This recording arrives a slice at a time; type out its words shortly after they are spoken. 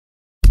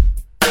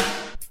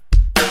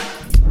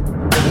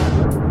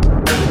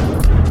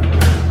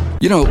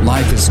You know,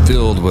 life is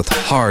filled with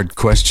hard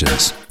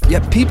questions,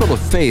 yet people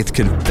of faith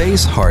can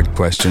face hard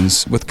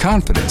questions with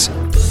confidence.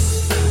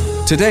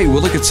 Today,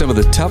 we'll look at some of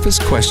the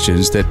toughest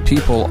questions that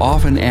people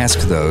often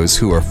ask those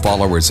who are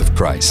followers of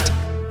Christ.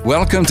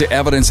 Welcome to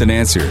Evidence and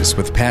Answers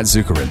with Pat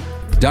Zukeran.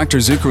 Dr.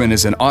 Zukeran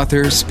is an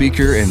author,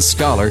 speaker, and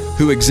scholar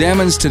who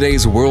examines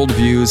today's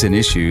worldviews and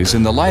issues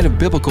in the light of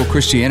biblical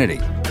Christianity.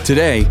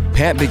 Today,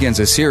 Pat begins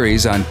a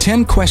series on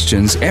 10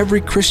 questions every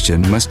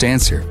Christian must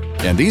answer.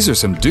 And these are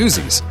some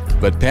doozies,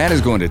 but Pat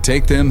is going to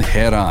take them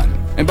head on.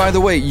 And by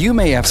the way, you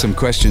may have some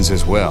questions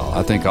as well.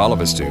 I think all of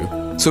us do.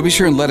 So be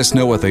sure and let us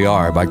know what they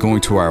are by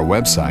going to our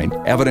website,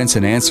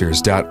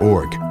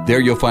 evidenceandanswers.org. There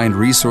you'll find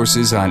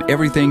resources on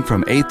everything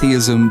from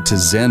atheism to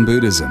Zen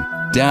Buddhism.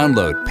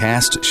 Download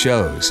past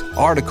shows,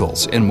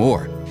 articles, and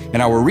more.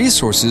 And our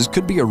resources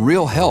could be a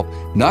real help,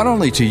 not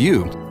only to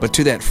you, but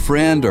to that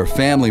friend or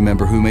family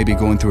member who may be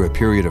going through a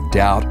period of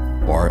doubt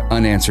or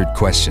unanswered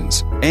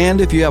questions.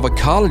 And if you have a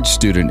college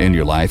student in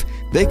your life,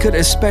 they could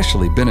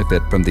especially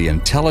benefit from the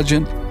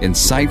intelligent,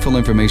 insightful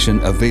information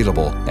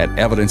available at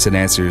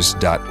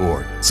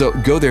evidenceandanswers.org. So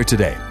go there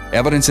today,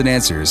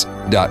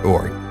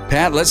 evidenceandanswers.org.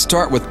 Pat, let's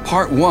start with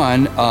part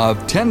 1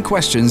 of 10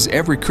 questions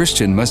every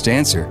Christian must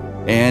answer.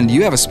 And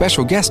you have a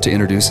special guest to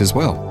introduce as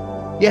well.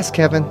 Yes,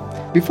 Kevin.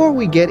 Before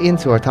we get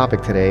into our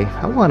topic today,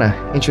 I want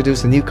to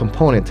introduce a new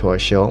component to our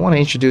show. I want to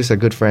introduce our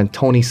good friend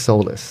Tony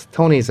Solis.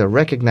 Tony is a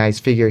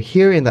recognized figure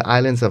here in the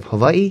islands of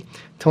Hawaii.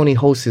 Tony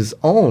hosts his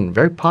own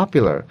very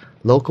popular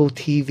local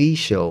TV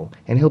show,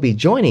 and he'll be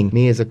joining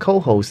me as a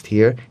co-host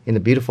here in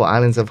the beautiful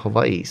islands of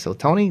Hawaii. So,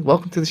 Tony,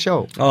 welcome to the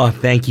show. Oh,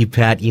 thank you,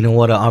 Pat. You know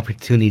what an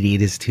opportunity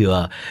it is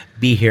to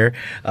be here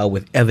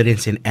with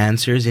Evidence and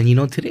Answers. And, you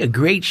know, today a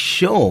great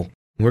show.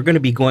 We're going to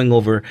be going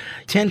over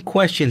 10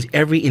 questions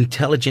every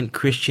intelligent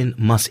Christian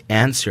must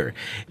answer.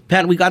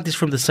 Pat, we got this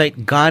from the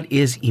site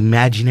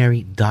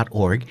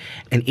godisimaginary.org,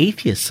 an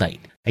atheist site.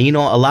 And you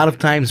know, a lot of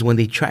times when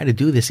they try to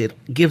do this, it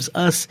gives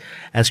us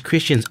as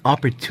Christians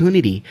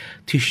opportunity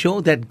to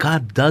show that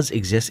God does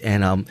exist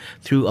and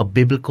through a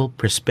biblical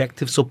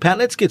perspective. So Pat,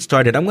 let's get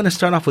started. I'm going to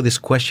start off with this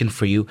question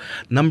for you.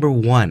 Number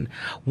 1,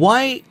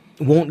 why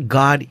won't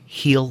God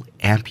heal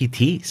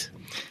amputees?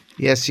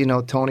 Yes, you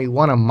know, Tony,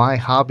 one of my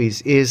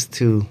hobbies is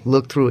to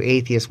look through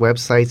atheist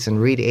websites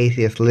and read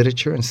atheist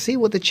literature and see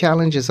what the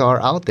challenges are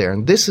out there.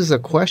 And this is a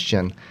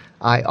question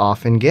I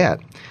often get.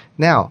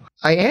 Now,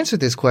 I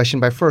answered this question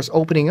by first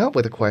opening up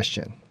with a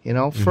question. You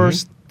know,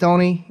 first,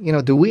 Tony, you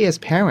know, do we as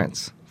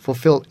parents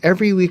fulfill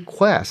every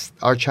request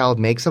our child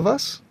makes of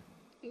us?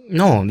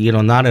 No, you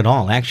know, not at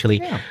all, actually.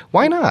 Yeah.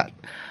 Why not?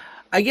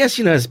 I guess,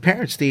 you know, as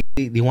parents, they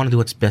want to do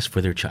what's best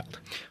for their child.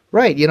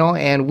 Right, you know,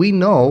 and we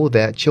know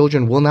that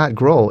children will not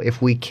grow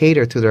if we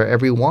cater to their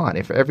every want.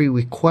 If every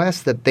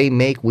request that they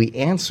make we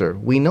answer,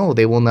 we know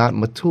they will not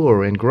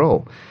mature and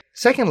grow.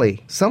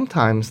 Secondly,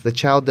 sometimes the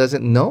child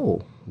doesn't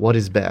know what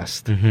is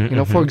best.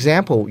 For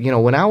example, you know,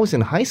 when I was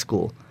in high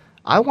school,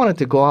 I wanted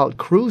to go out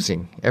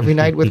cruising every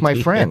night with my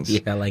friends.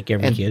 Yeah, like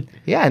every kid.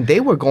 Yeah, and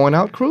they were going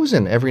out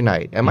cruising every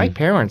night. And my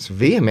parents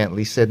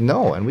vehemently said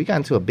no. And we got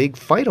into a big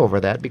fight over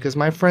that because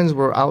my friends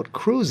were out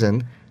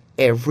cruising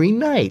every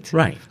night.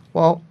 Right.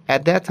 Well,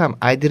 at that time,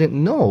 I didn't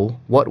know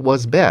what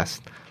was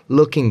best.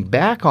 Looking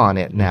back on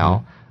it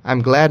now,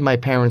 I'm glad my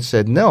parents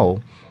said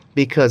no,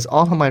 because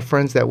all of my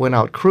friends that went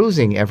out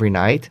cruising every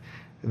night,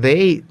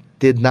 they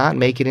did not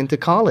make it into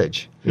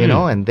college, you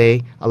know, and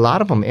a lot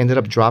of them ended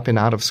up dropping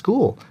out of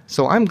school.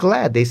 So I'm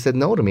glad they said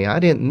no to me. I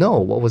didn't know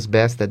what was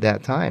best at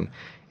that time.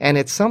 And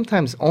it's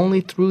sometimes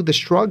only through the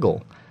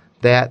struggle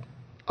that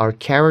our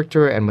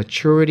character and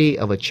maturity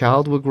of a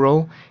child will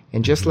grow.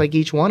 And just like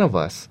each one of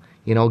us,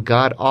 you know,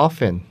 God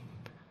often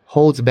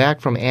holds back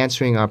from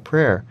answering our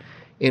prayer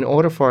in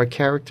order for our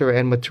character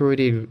and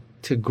maturity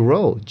to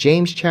grow.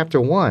 James chapter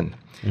 1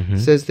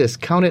 says this,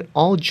 "Count it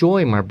all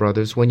joy, my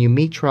brothers, when you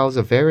meet trials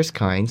of various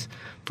kinds,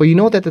 for you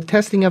know that the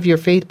testing of your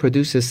faith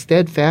produces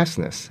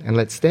steadfastness, and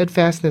let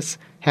steadfastness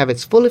have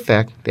its full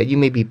effect, that you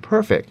may be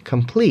perfect,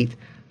 complete,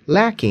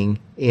 lacking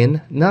in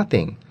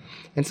nothing."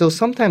 And so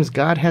sometimes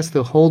God has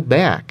to hold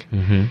back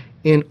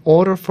in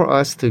order for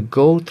us to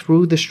go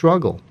through the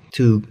struggle,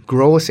 to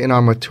grow us in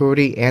our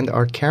maturity and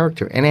our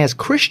character. And as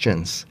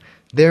Christians,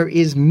 there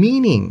is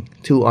meaning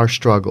to our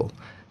struggle.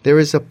 There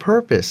is a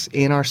purpose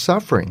in our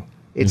suffering.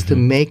 It's to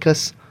make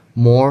us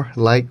more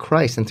like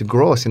Christ and to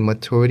grow us in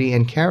maturity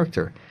and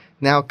character.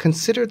 Now,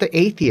 consider the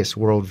atheist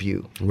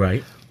worldview.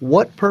 Right.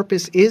 What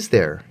purpose is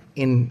there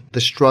in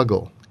the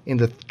struggle, in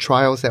the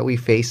trials that we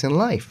face in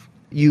life?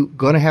 You're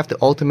going to have to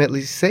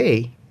ultimately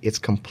say it's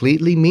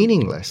completely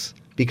meaningless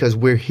because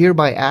we're here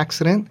by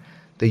accident.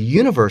 The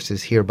universe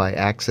is here by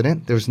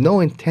accident. There's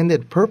no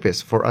intended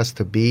purpose for us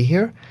to be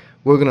here.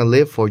 We're going to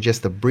live for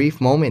just a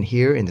brief moment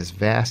here in this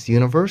vast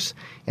universe,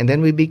 and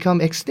then we become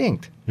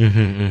extinct.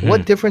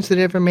 What difference did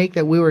it ever make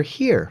that we were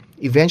here?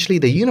 Eventually,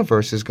 the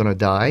universe is going to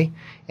die,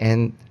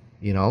 and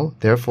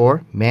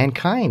Therefore,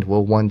 mankind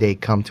will one day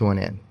come to an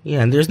end.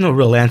 Yeah, and there's no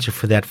real answer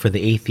for that for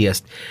the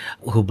atheist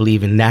who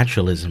believe in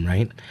naturalism,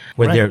 right?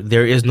 Where Right.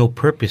 there is no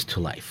purpose to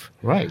life.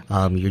 Right.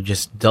 You're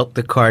just dealt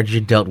the cards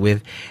you're dealt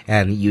with,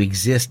 and you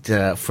exist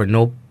for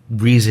no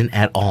reason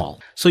at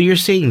all. So you're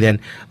saying then,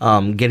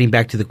 getting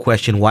back to the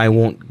question, why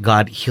won't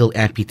God heal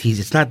amputees?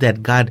 It's not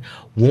that God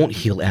won't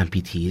heal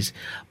amputees,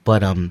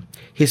 but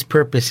his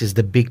purpose is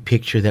the big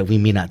picture that we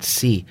may not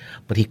see,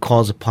 but he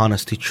calls upon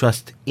us to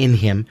trust in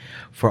him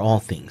for all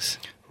things.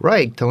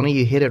 Right, Tony,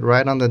 you hit it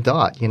right on the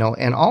dot,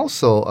 And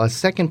also, a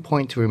second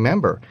point to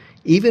remember,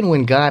 even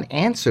when God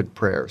answered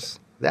prayers,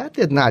 that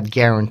did not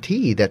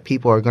guarantee that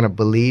people are going to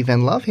believe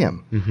and love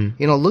him.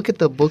 Look at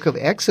the book of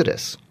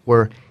Exodus,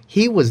 where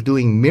he was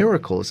doing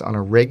miracles on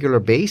a regular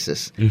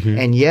basis,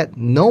 and yet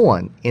no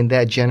one in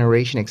that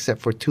generation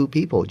except for two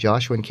people,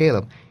 Joshua and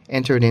Caleb,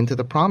 entered into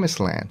the promised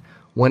land.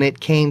 When it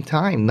came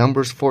time,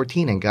 Numbers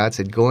 14, and God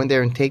said, go in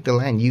there and take the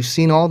land. You've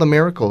seen all the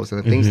miracles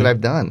and the things that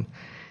I've done.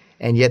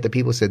 And yet the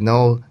people said,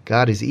 no,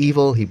 God is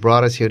evil. He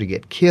brought us here to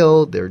get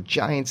killed. There are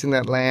giants in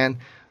that land.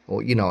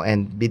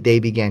 And they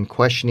began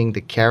questioning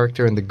the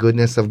character and the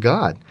goodness of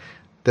God.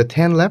 The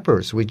 10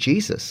 lepers with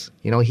Jesus,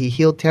 he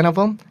healed 10 of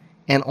them,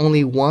 and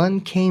only one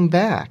came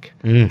back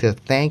to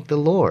thank the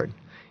Lord.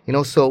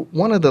 So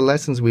one of the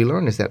lessons we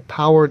learn is that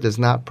power does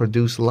not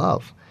produce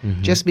love.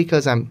 Just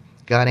because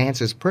God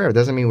answers prayer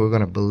doesn't mean we're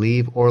going to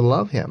believe or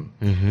love him.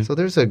 So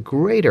there's a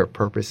greater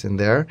purpose in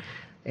there.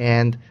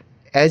 And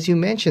as you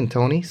mentioned,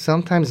 Tony,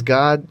 sometimes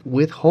God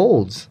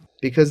withholds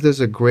because there's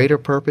a greater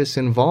purpose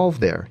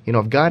involved there.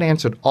 If God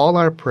answered all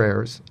our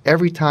prayers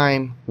every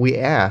time we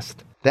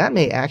asked, that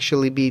may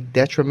actually be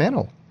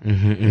detrimental,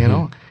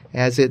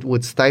 as it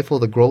would stifle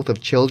the growth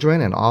of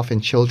children, and often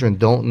children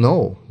don't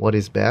know what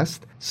is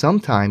best.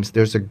 Sometimes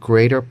there's a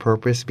greater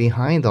purpose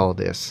behind all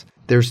this.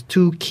 There's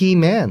two key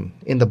men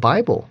in the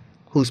Bible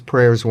whose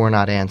prayers were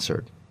not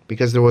answered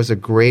because there was a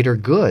greater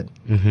good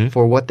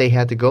for what they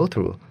had to go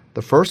through.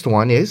 The first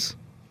one is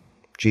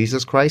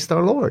Jesus Christ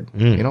our Lord,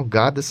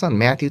 God the Son,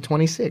 Matthew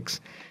 26.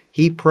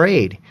 He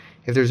prayed,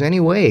 if there's any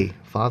way,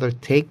 Father,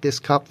 take this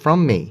cup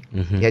from me.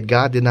 Yet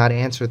God did not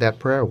answer that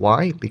prayer.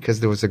 Why?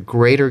 Because there was a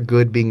greater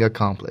good being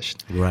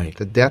accomplished. Right.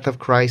 The death of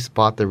Christ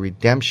bought the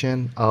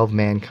redemption of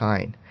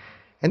mankind.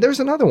 And there's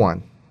another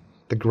one,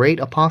 the great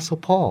Apostle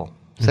Paul,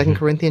 2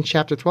 Corinthians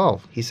chapter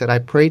 12. He said, I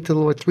prayed to the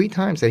Lord 3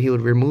 times that he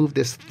would remove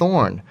this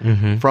thorn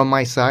from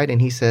my side. And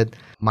he said,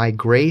 my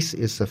grace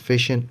is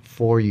sufficient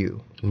for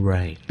you.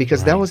 Right.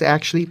 Because that was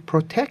actually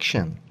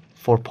protection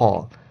for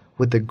Paul.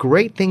 With the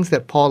great things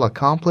that Paul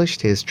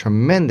accomplished, his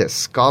tremendous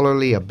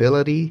scholarly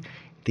ability,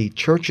 the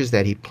churches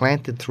that he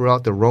planted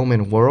throughout the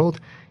Roman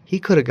world, he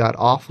could have got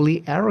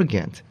awfully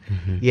arrogant.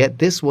 Yet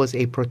this was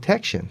a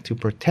protection to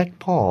protect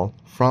Paul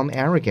from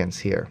arrogance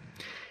here.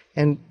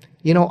 And,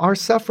 our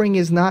suffering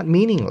is not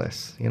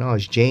meaningless.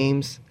 As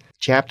James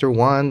chapter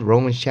 1,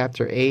 Romans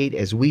chapter 8,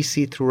 as we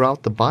see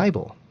throughout the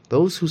Bible,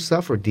 those who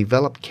suffer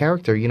develop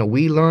character.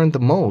 We learn the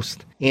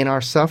most in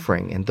our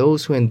suffering. And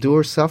those who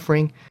endure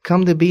suffering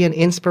come to be an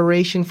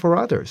inspiration for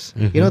others.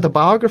 The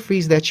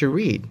biographies that you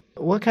read,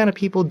 what kind of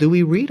people do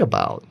we read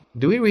about?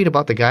 Do we read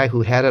about the guy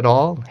who had it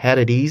all, had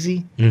it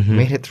easy,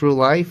 made it through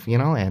life,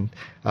 and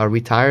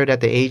retired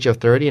at the age of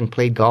 30 and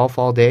played golf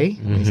all day?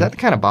 Is that the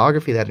kind of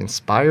biography that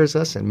inspires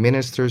us and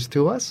ministers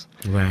to us?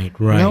 Right.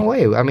 No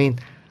way.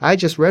 I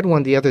just read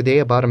one the other day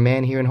about a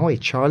man here in Hawaii,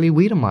 Charlie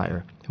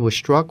Wiedemeyer, who was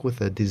struck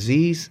with a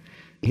disease.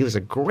 He was a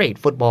great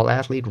football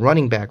athlete,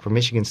 running back for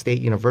Michigan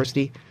State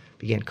University,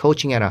 began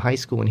coaching at a high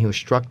school when he was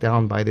struck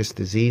down by this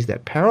disease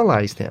that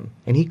paralyzed him,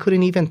 and he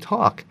couldn't even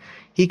talk.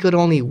 He could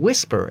only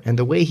whisper, and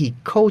the way he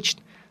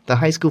coached the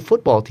high school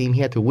football team,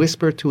 he had to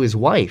whisper to his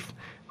wife,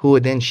 who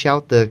would then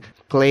shout the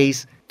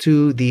plays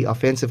to the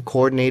offensive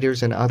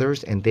coordinators and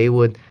others, and they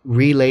would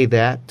relay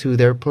that to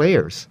their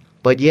players.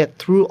 But yet,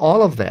 through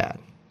all of that,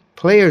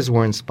 players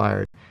were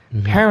inspired,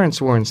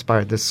 parents were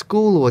inspired, the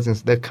school was,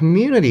 the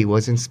community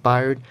was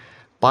inspired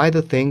by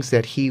the things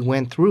that he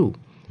went through.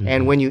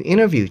 And when you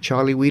interview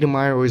Charlie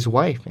Wiedemeyer or his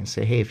wife and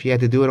say, hey, if you had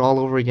to do it all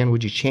over again,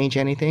 would you change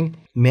anything?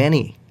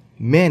 Many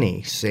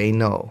say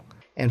no.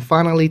 And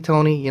finally,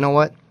 Tony, you know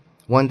what?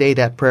 One day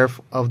that prayer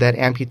of that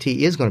amputee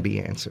is going to be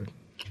answered.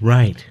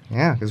 Right.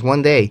 Yeah, because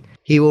one day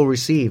he will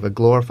receive a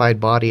glorified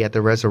body at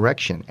the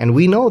resurrection. And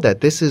we know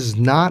that this is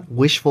not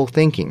wishful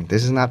thinking.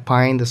 This is not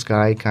pie in the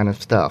sky kind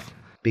of stuff,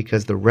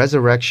 because the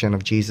resurrection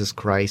of Jesus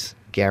Christ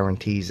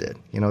guarantees it.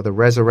 The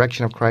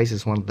resurrection of Christ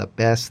is one of the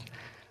best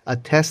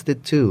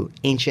attested to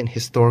ancient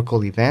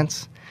historical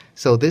events.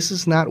 So this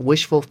is not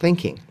wishful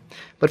thinking.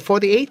 But for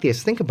the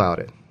atheist, think about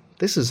it.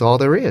 This is all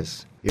there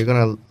is. You're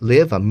going to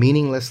live a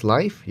meaningless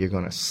life. You're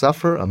going to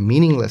suffer a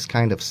meaningless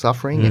kind of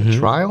suffering and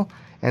trial.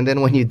 And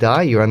then when you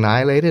die, you're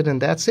annihilated,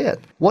 and that's it.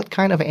 What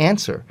kind of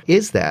answer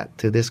is that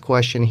to this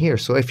question here?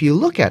 So if you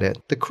look at it,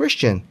 the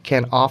Christian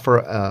can offer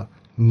a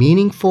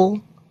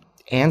meaningful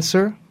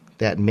answer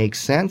that makes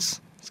sense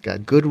It's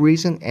got good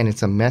reason, and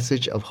it's a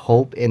message of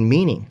hope and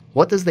meaning.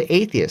 What does the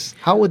atheist,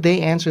 how would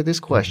they answer this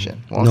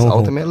question? Well, No it's hope.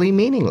 ultimately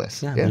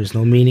meaningless. Yeah, there's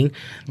no meaning.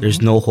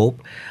 There's no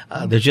hope.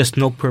 There's just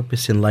no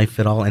purpose in life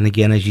at all. And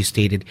again, as you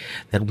stated,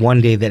 that one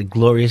day, that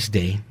glorious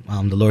day,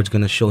 the Lord's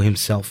going to show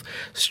himself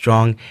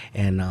strong,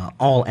 and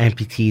all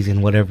amputees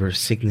and whatever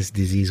sickness,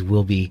 disease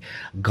will be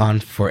gone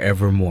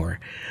forevermore.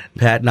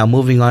 Pat, now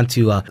moving on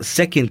to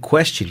second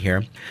question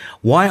here.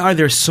 Why are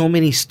there so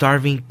many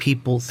starving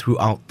people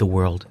throughout the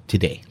world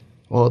today?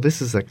 Well,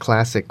 this is a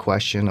classic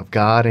question of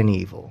God and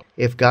evil.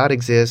 If God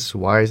exists,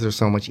 why is there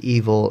so much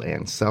evil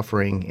and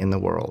suffering in the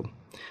world?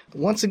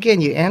 Once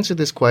again, you answer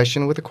this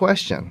question with a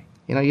question.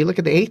 You look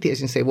at the atheist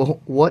and say, well,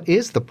 what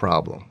is the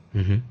problem?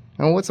 And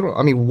what's the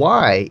problem? I mean,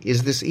 why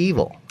is this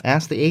evil?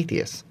 Ask the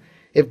atheist.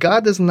 If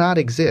God does not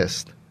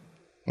exist,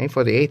 and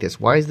for the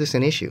atheist, why is this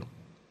an issue?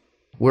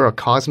 We're a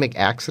cosmic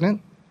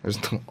accident. There's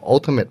no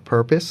ultimate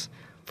purpose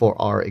for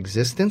our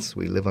existence.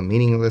 We live a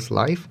meaningless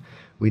life.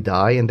 We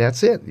die, and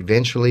that's it.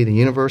 Eventually, the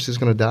universe is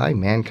going to die.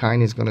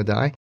 Mankind is going to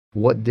die.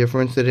 What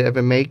difference did it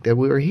ever make that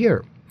we were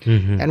here?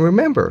 And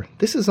remember,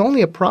 this is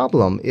only a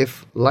problem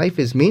if life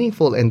is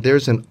meaningful and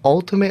there's an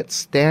ultimate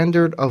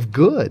standard of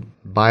good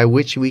by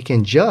which we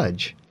can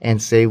judge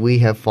and say we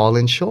have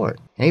fallen short.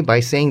 Hey, by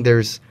saying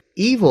there's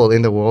evil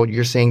in the world,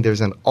 you're saying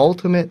there's an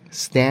ultimate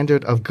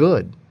standard of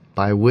good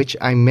by which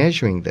I'm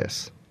measuring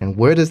this. And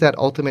where does that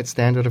ultimate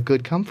standard of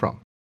good come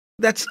from?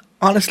 That's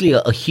honestly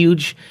a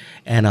huge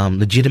and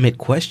legitimate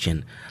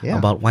question Yeah.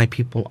 about why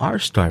people are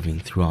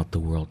starving throughout the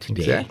world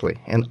today. Exactly.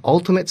 An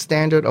ultimate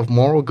standard of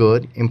moral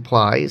good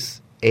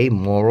implies a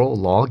moral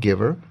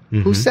lawgiver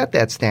who set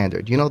that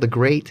standard. The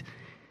great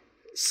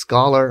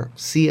scholar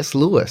C.S.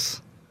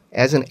 Lewis,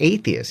 as an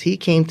atheist, he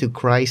came to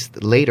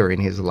Christ later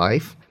in his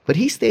life, but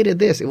he stated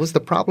this: it was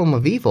the problem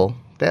of evil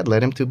that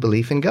led him to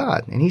belief in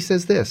God. And he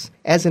says this: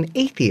 as an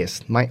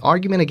atheist, my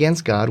argument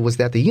against God was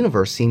that the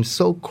universe seems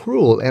so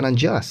cruel and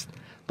unjust.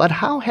 But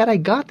how had I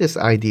got this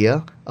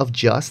idea of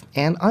just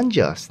and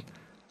unjust?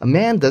 A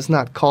man does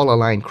not call a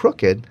line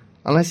crooked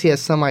unless he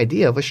has some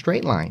idea of a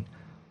straight line.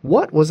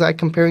 What was I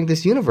comparing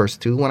this universe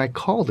to when I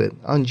called it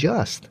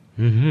unjust?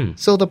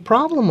 So the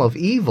problem of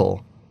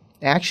evil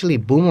actually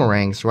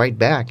boomerangs right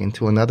back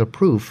into another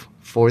proof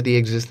for the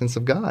existence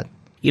of God.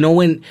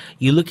 When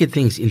you look at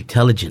things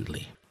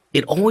intelligently,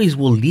 it always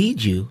will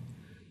lead you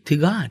to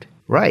God.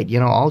 Right.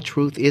 All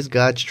truth is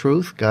God's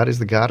truth. God is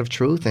the God of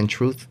truth, and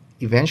truth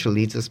eventually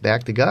leads us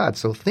back to God.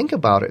 So think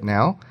about it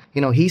now.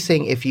 He's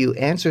saying if you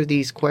answer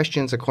these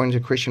questions according to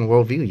Christian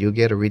worldview, you'll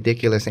get a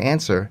ridiculous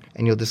answer,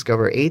 and you'll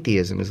discover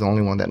atheism is the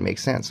only one that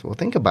makes sense. Well,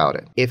 think about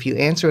it. If you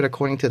answer it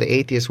according to the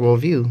atheist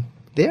worldview,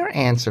 their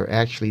answer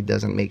actually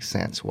doesn't make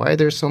sense. Why are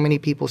there so many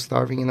people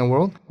starving in the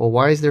world? Well,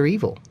 why is there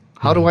evil?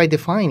 How do I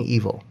define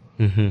evil?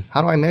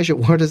 How do I measure?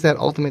 Where does that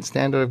ultimate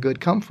standard of good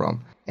come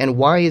from? And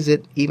why is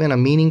it even a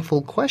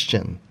meaningful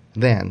question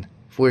then?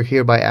 If we're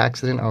here by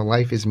accident, our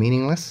life is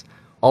meaningless,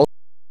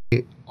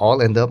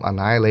 all end up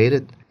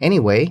annihilated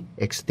anyway,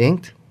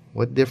 extinct.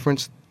 What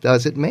difference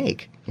does it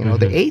make?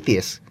 The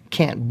atheist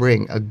can't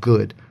bring a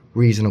good,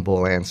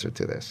 reasonable answer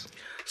to this.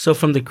 So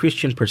from the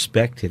Christian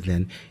perspective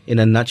then, in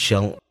a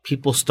nutshell,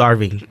 people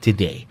starving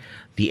today,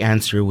 the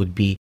answer would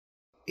be,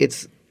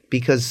 it's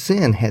because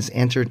sin has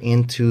entered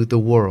into the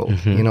world.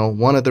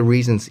 One of the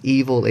reasons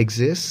evil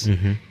exists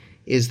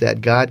is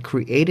that God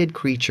created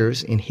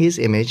creatures in his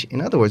image.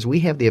 In other words, we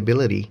have the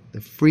ability,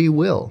 the free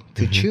will,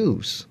 to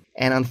choose.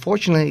 And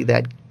unfortunately,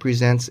 that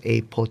presents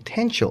a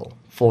potential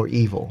for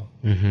evil.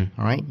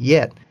 All right.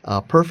 Yet,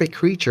 a perfect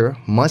creature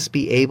must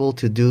be able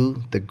to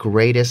do the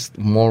greatest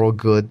moral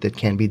good that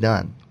can be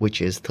done,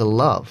 which is to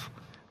love.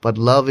 But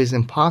love is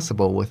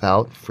impossible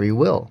without free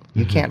will.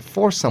 You can't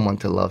force someone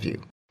to love you.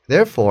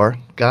 Therefore,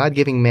 God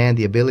giving man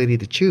the ability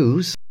to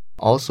choose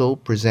also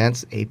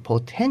presents a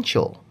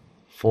potential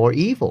for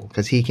evil,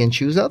 because he can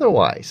choose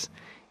otherwise.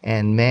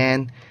 And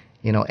man,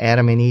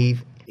 Adam and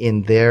Eve,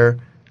 in their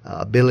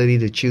ability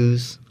to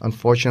choose,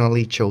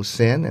 unfortunately chose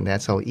sin, and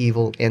that's how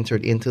evil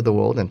entered into the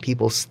world. And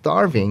people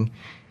starving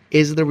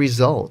is the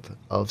result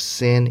of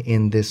sin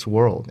in this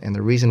world. And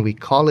the reason we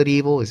call it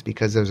evil is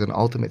because there's an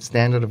ultimate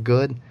standard of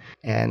good.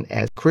 And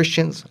as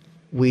Christians,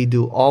 we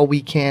do all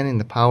we can in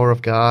the power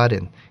of God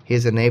and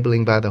his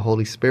enabling by the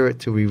Holy Spirit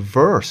to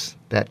reverse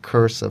that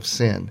curse of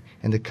sin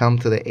and to come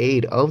to the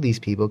aid of these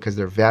people, because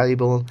they're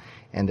valuable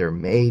and they're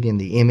made in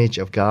the image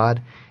of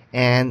God.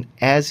 And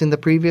as in the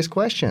previous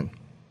question,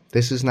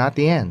 this is not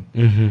the end.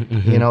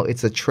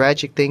 It's a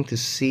tragic thing to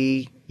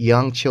see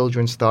young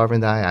children starve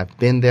and die. I've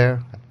been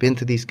there. I've been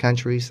to these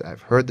countries.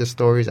 I've heard the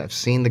stories. I've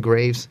seen the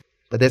graves.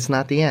 But that's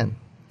not the end.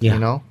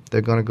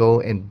 They're going to go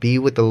and be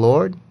with the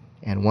Lord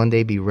and one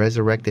day be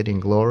resurrected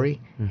in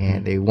glory,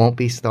 and they won't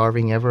be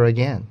starving ever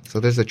again. So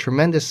there's a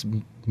tremendous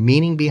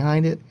meaning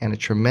behind it and a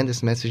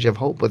tremendous message of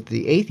hope, but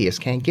the atheist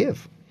can't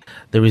give.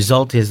 The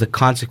result is the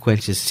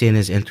consequences sin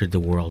has entered the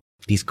world.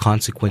 these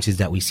consequences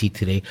that we see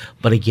today.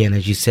 But again,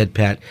 as you said,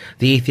 Pat,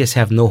 the atheists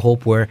have no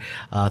hope, where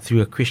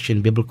through a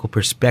Christian biblical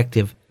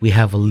perspective, we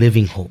have a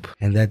living hope,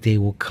 and that day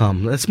will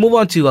come. Let's move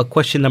on to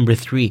question number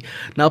 3.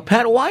 Now,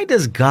 Pat, why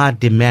does God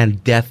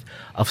demand death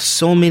of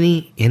so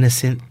many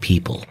innocent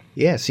people?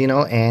 Yes,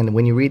 and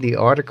when you read the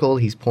article,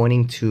 he's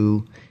pointing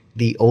to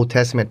the Old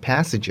Testament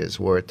passages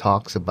where it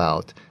talks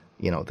about,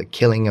 the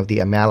killing of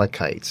the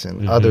Amalekites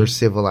and other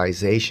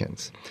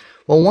civilizations.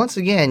 Well, once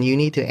again, you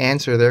need to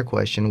answer their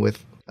question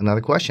with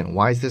another question.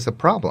 Why is this a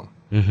problem?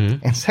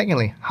 And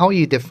secondly, how are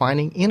you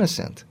defining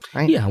innocent?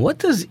 Right? Yeah, what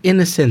does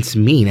innocence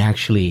mean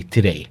actually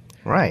today?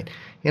 Right.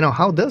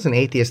 How does an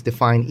atheist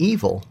define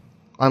evil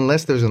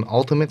unless there's an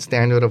ultimate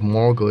standard of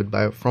moral good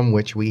from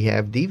which we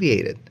have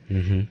deviated?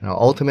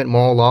 Ultimate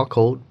moral law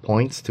code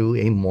points to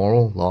a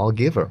moral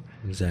lawgiver.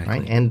 Exactly.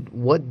 Right? And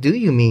what do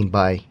you mean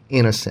by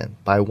innocent?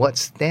 By what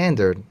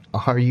standard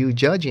are you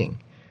judging?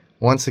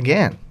 Once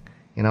again,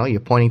 you're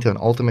pointing to an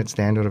ultimate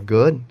standard of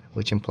good,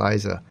 which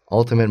implies a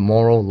ultimate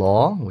moral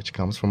law, which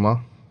comes from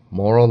a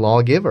moral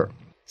lawgiver.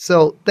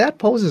 So that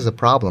poses a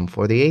problem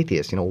for the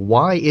atheist.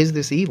 Why is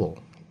this evil?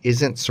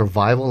 Isn't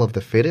survival of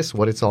the fittest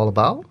what it's all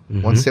about?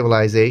 One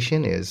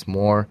civilization is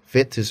more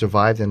fit to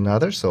survive than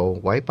another, so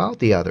wipe out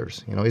the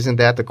others. Isn't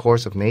that the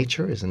course of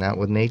nature? Isn't that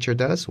what nature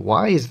does?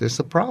 Why is this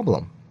a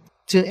problem?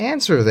 To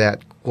answer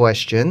that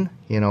question,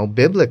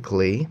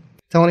 biblically,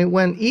 Tony,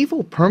 when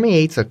evil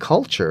permeates a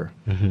culture,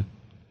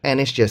 and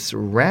it's just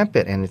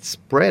rampant and it's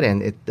spread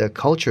and the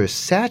culture is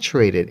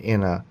saturated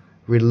in a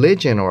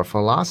religion or a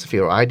philosophy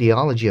or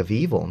ideology of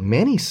evil,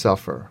 many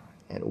suffer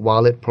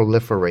while it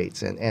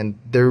proliferates. And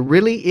there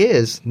really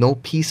is no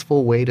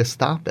peaceful way to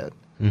stop it.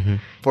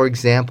 For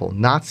example,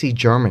 Nazi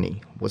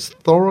Germany was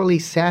thoroughly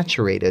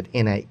saturated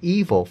in an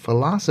evil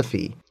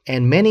philosophy.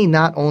 And many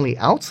not only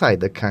outside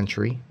the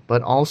country,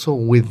 but also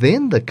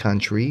within the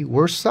country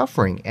were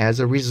suffering as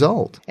a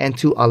result. And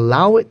to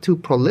allow it to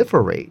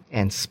proliferate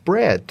and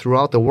spread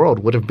throughout the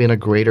world would have been a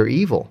greater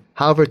evil.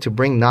 However, to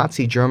bring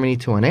Nazi Germany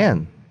to an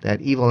end,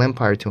 that evil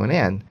empire to an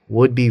end,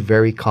 would be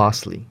very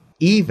costly,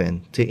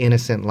 even to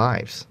innocent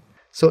lives.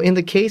 So in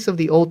the case of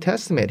the Old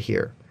Testament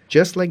here,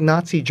 just like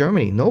Nazi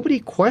Germany, nobody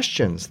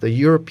questions the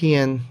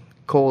European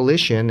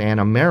coalition and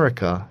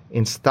America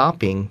in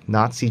stopping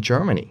Nazi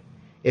Germany.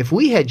 If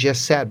we had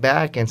just sat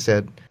back and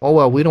said, oh,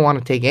 well, we don't want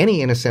to take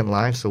any innocent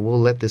lives, so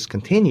we'll let this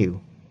continue,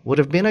 would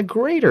have been a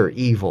greater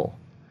evil.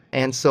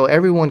 And so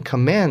everyone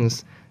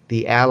commends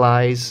the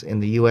Allies in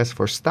the U.S.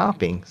 for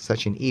stopping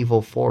such an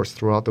evil force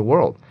throughout the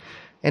world.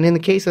 And in the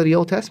case of the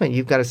Old Testament,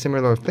 you've got a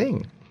similar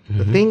thing.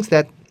 The things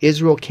that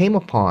Israel came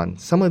upon,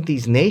 some of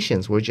these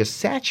nations were just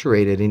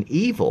saturated in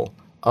evil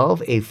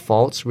of a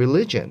false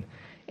religion.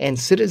 And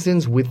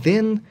citizens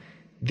within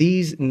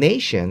these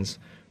nations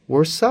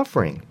were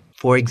suffering.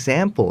 For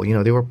example,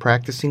 they were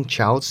practicing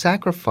child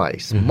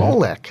sacrifice.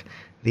 Molech,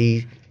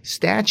 the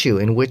statue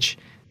in which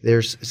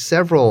there's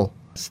several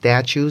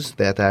statues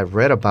that I've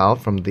read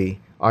about from the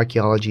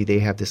archaeology they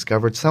have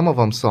discovered. Some of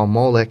them saw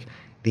Molech.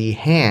 The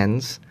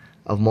hands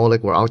of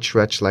Molech were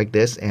outstretched like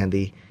this, and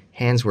the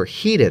hands were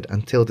heated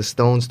until the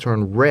stones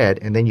turned red,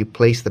 and then you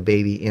place the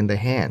baby in the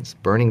hands,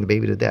 burning the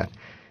baby to death.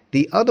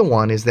 The other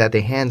one is that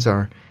the hands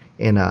are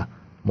in a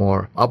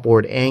more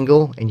upward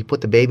angle, and you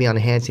put the baby on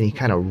the hands and he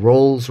kind of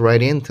rolls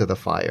right into the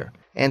fire.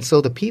 And so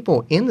the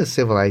people in the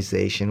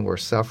civilization were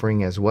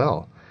suffering as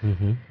well.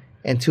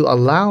 And to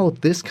allow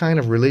this kind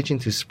of religion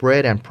to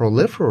spread and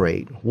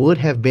proliferate would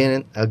have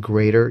been a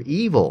greater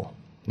evil.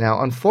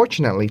 Now,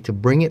 unfortunately, to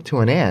bring it to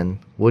an end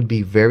would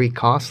be very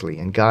costly,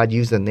 and God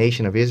used the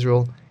nation of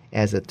Israel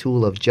as a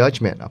tool of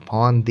judgment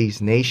upon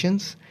these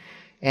nations.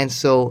 And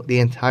so the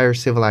entire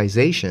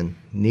civilization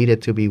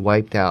needed to be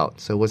wiped out.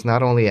 So it was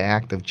not only an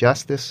act of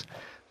justice,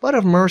 but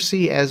of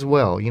mercy as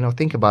well.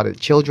 Think about it.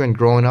 Children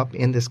growing up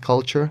in this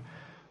culture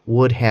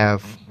would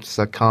have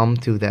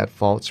succumbed to that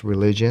false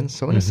religion.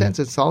 So in a sense,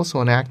 it's also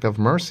an act of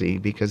mercy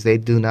because they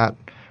do not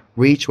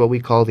reach what we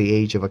call the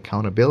age of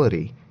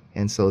accountability.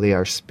 And so they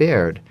are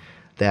spared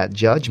that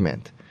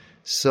judgment.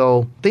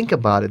 So think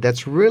about it.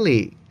 That's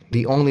really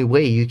the only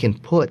way you can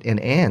put an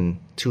end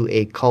to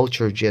a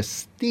culture just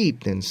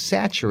steeped and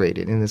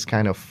saturated in this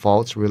kind of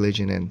false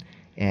religion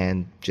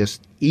and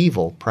just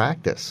evil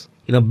practice.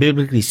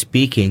 Biblically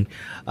speaking,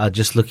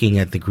 just looking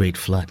at the Great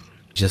Flood,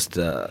 just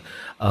a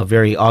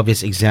very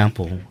obvious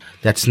example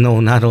that's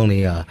known not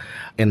only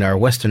in our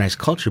westernized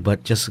culture,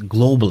 but just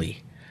globally.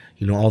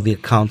 All the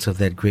accounts of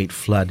that Great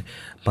Flood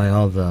by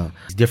all the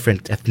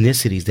different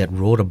ethnicities that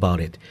wrote about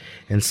it.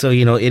 And so,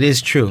 it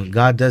is true.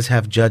 God does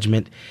have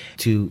judgment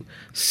to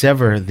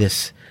sever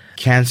this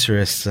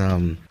cancerous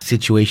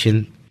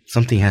situation.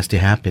 Something has to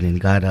happen,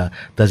 and God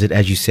does it,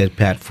 as you said,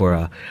 Pat,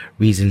 for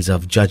reasons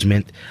of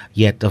judgment,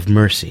 yet of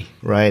mercy.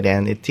 Right,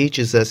 and it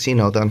teaches us, the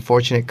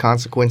unfortunate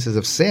consequences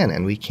of sin,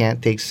 and we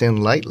can't take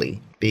sin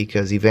lightly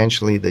because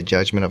eventually the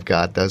judgment of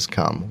God does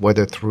come,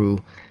 whether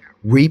through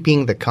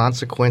reaping the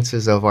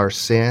consequences of our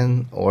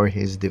sin or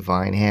his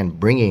divine hand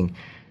bringing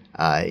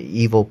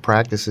evil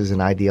practices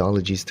and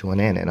ideologies to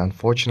an end. And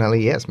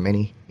unfortunately, yes,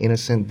 many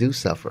innocent do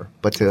suffer.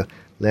 But to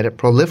let it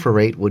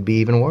proliferate would be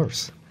even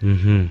worse.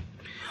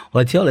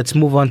 Well, I tell you, let's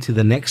move on to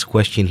the next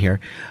question here.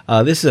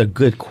 This is a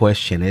good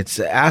question. It's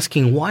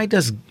asking, why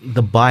does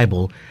the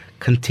Bible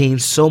contain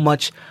so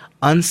much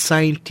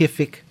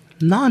unscientific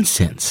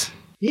nonsense?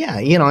 Yeah,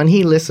 and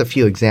he lists a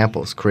few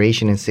examples: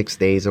 creation in 6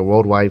 days, a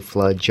worldwide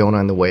flood, Jonah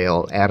and the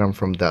whale, Adam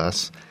from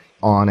dust,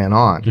 on and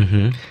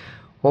on.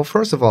 Well,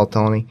 first of all,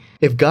 Tony,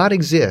 if God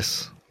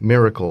exists,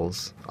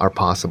 miracles are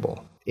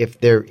possible. If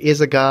there is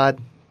a God,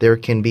 there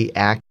can be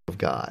acts of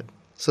God.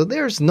 So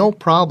there's no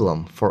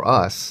problem for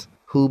us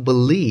who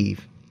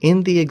believe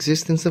in the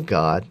existence of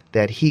God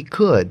that he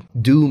could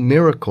do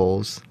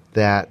miracles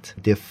that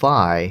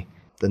defy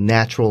the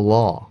natural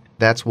law.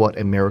 That's what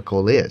a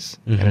miracle is.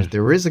 And if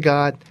there is a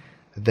God,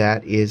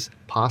 that is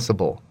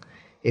possible.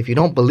 If you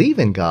don't believe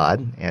in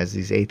God, as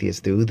these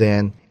atheists do,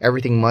 then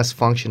everything must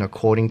function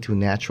according to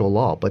natural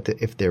law. But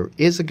if there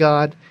is a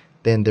God,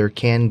 then there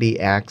can be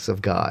acts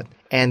of God.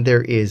 And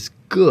there is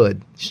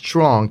good,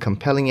 strong,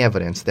 compelling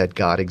evidence that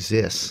God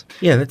exists.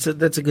 Yeah,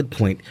 that's a good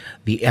point.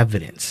 The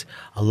evidence.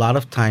 A lot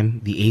of time,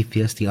 the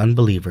atheist, the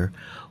unbeliever,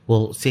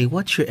 will say,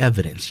 what's your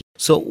evidence?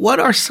 So what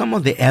are some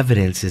of the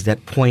evidences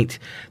that point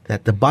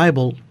that the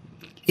Bible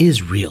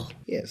is real?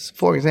 Yes.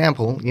 For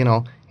example,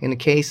 in the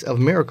case of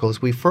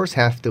miracles, we first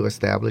have to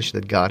establish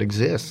that God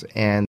exists.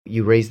 And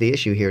you raised the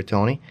issue here,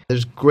 Tony.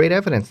 There's great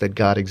evidence that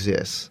God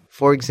exists.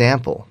 For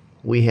example,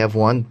 we have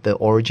the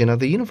origin of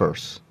the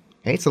universe.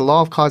 Okay? It's the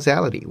law of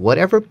causality.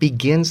 Whatever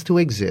begins to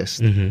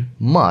exist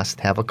must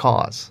have a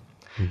cause.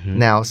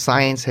 Now,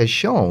 science has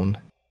shown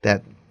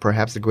that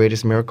perhaps the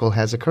greatest miracle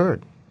has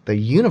occurred. The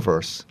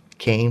universe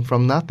came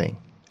from nothing.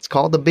 It's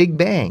called the Big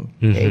Bang.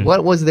 Okay?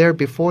 What was there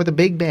before the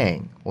Big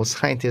Bang? Well,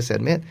 scientists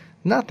admit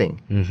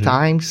nothing.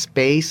 Time,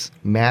 space,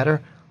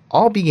 matter,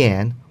 all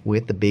began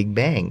with the Big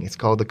Bang. It's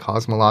called the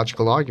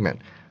cosmological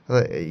argument.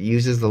 It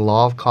uses the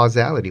law of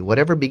causality.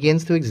 Whatever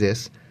begins to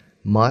exist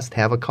must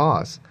have a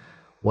cause.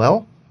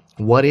 Well,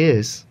 what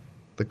is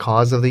the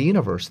cause of the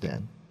universe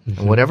then?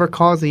 And whatever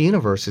caused the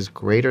universe is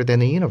greater than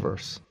the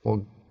universe.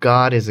 Well,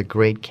 God is a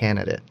great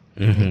candidate.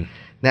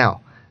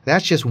 Now,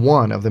 that's just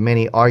one of the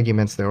many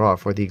arguments there are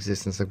for the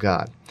existence of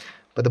God.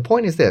 But the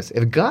point is this: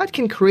 if God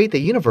can create the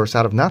universe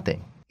out of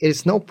nothing, it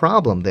is no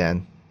problem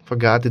then for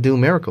God to do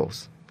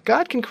miracles.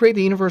 God can create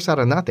the universe out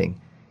of nothing.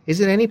 Is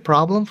it any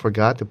problem for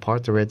God to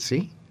part the Red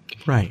Sea?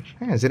 Right.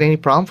 Is it any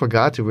problem for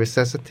God to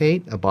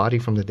resuscitate a body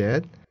from the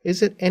dead?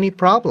 Is it any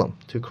problem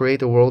to create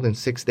the world in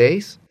 6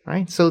 days?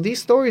 Right? So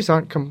these stories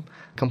aren't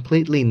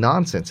completely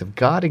nonsense. If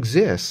God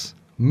exists,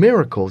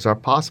 miracles are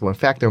possible. In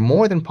fact, they're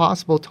more than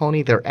possible,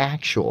 Tony. They're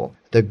actual.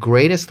 The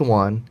greatest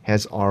one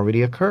has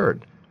already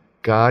occurred.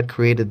 God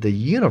created the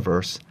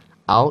universe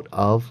out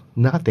of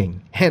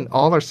nothing. And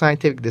all our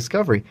scientific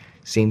discovery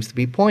seems to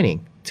be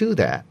pointing to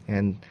that.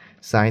 And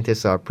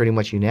scientists are pretty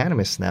much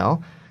unanimous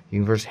now. The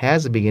universe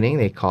has a beginning.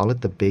 They call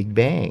it the Big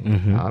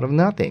Bang, out of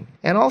nothing.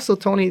 And also,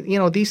 Tony,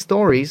 these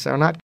stories are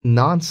not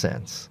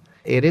nonsense.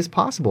 It is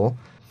possible.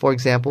 For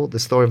example, the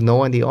story of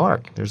Noah and the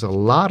Ark. There's a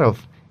lot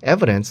of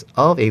evidence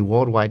of a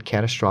worldwide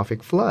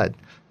catastrophic flood.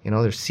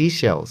 There's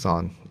seashells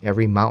on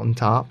every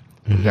mountaintop.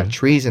 We've got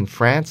trees in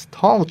France,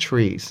 tall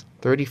trees,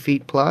 30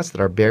 feet plus,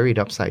 that are buried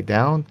upside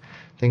down,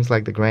 things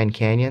like the Grand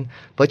Canyon.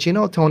 But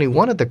Tony,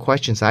 one of the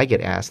questions I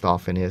get asked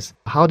often is,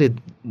 how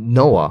did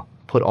Noah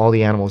put all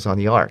the animals on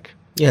the ark?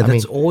 Yeah,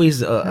 that's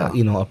always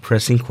a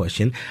pressing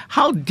question.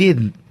 How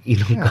did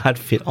God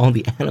fit all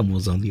the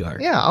animals on the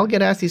ark? Yeah, I'll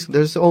get asked these.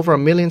 There's over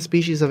 1 million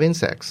species of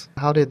insects.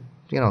 How did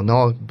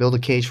Noah build a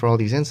cage for all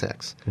these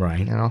insects?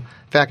 Right. In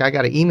fact, I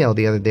got an email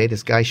the other day.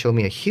 This guy showed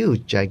me a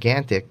huge,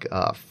 gigantic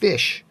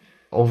fish,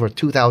 over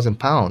 2,000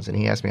 pounds, and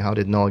he asked me, how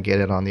did Noah get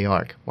it on the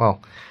ark?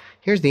 Well,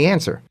 here's the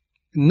answer.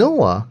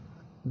 Noah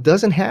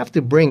doesn't have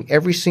to bring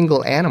every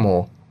single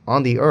animal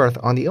on the earth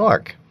on the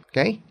ark.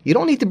 Okay? You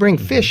don't need to bring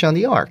fish on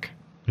the ark.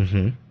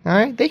 All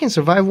right? They can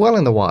survive well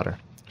in the water.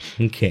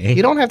 Okay.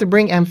 You don't have to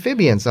bring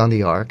amphibians on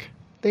the ark.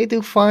 They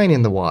do fine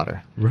in the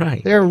water.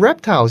 Right. There are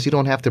reptiles you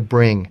don't have to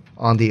bring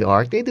on the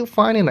ark. They do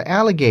fine in the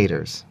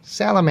alligators,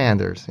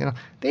 salamanders.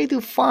 They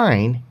do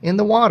fine in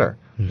the water.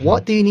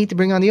 What do you need to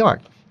bring on the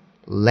ark?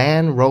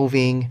 Land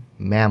roving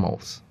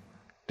mammals.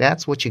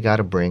 That's what you got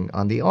to bring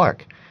on the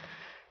ark.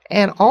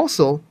 And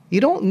also,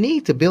 you don't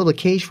need to build a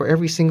cage for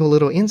every single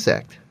little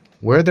insect.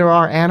 Where there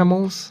are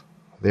animals,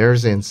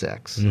 there's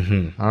insects.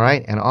 All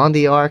right? And on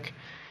the ark,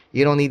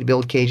 you don't need to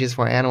build cages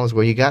for animals.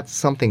 Where you got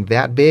something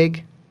that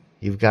big,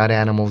 you've got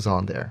animals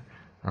on there.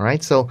 All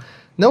right? So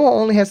Noah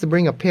only has to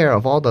bring a pair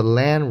of all the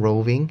land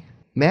roving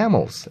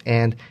mammals.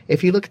 And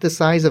if you look at the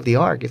size of the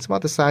ark, it's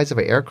about the size of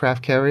an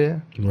aircraft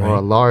carrier or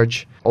a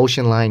large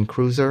ocean line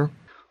cruiser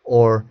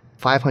or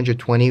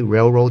 520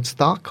 railroad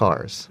stock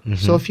cars.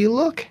 So if you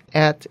look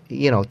at,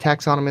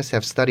 taxonomists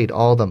have studied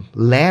all the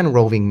land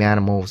roving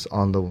mammals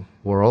on the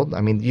world. I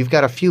mean, you've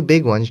got a few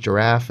big ones,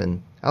 giraffe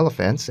and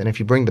elephants. And if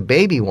you bring the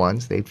baby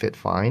ones, they'd fit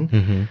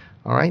fine.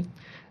 All right.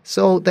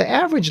 So the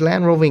average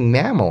land roving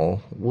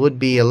mammal would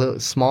be a little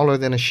smaller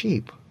than a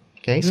sheep.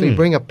 Okay, so you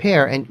bring a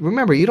pair, and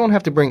remember, you don't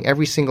have to bring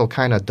every single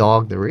kind of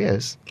dog there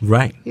is.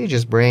 Right. You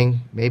just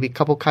bring maybe a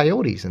couple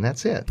coyotes, and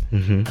that's it.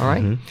 Mm-hmm. All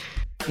right?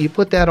 You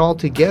put that all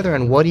together,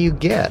 and what do you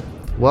get?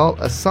 Well,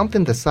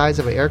 something the size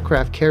of an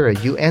aircraft carrier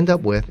you end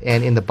up with,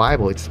 and in the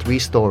Bible, it's 3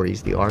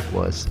 stories, the ark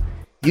was.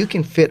 You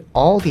can fit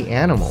all the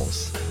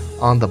animals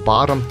on the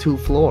bottom 2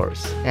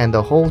 floors, and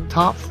the whole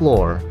top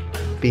floor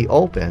be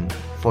open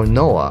for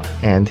Noah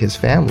and his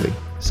family.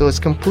 So it's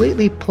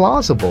completely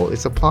plausible.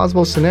 It's a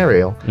plausible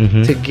scenario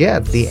to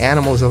get the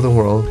animals of the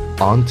world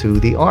onto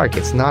the ark.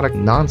 It's not a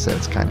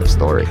nonsense kind of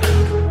story.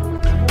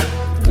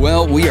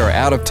 Well, we are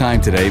out of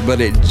time today, but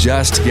it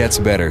just gets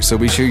better. So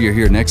be sure you're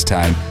here next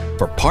time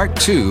for part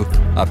 2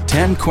 of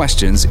 10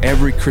 questions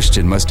every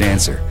Christian must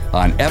answer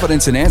on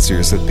Evidence and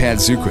Answers with Pat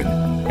Zukeran.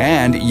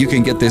 And you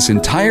can get this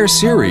entire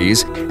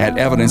series at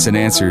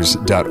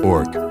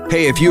evidenceandanswers.org.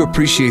 Hey, if you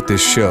appreciate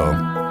this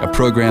show, a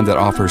program that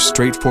offers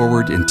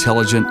straightforward,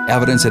 intelligent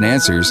evidence and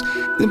answers,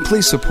 then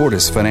please support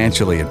us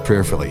financially and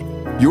prayerfully.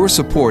 Your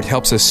support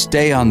helps us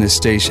stay on this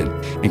station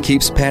and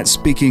keeps Pat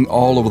speaking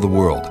all over the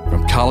world,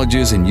 from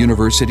colleges and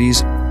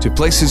universities to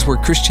places where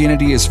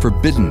Christianity is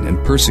forbidden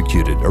and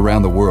persecuted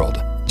around the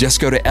world. Just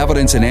go to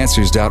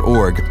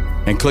evidenceandanswers.org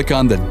and click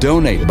on the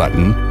donate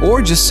button,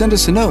 or just send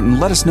us a note and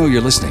let us know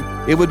you're listening.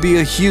 It would be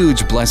a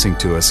huge blessing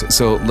to us,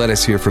 so let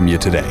us hear from you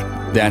today.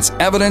 That's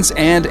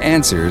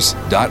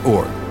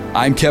evidenceandanswers.org.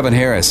 I'm Kevin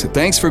Harris.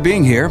 Thanks for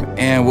being here,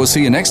 and we'll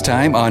see you next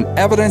time on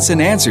Evidence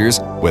and Answers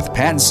with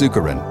Pat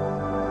Zukeran.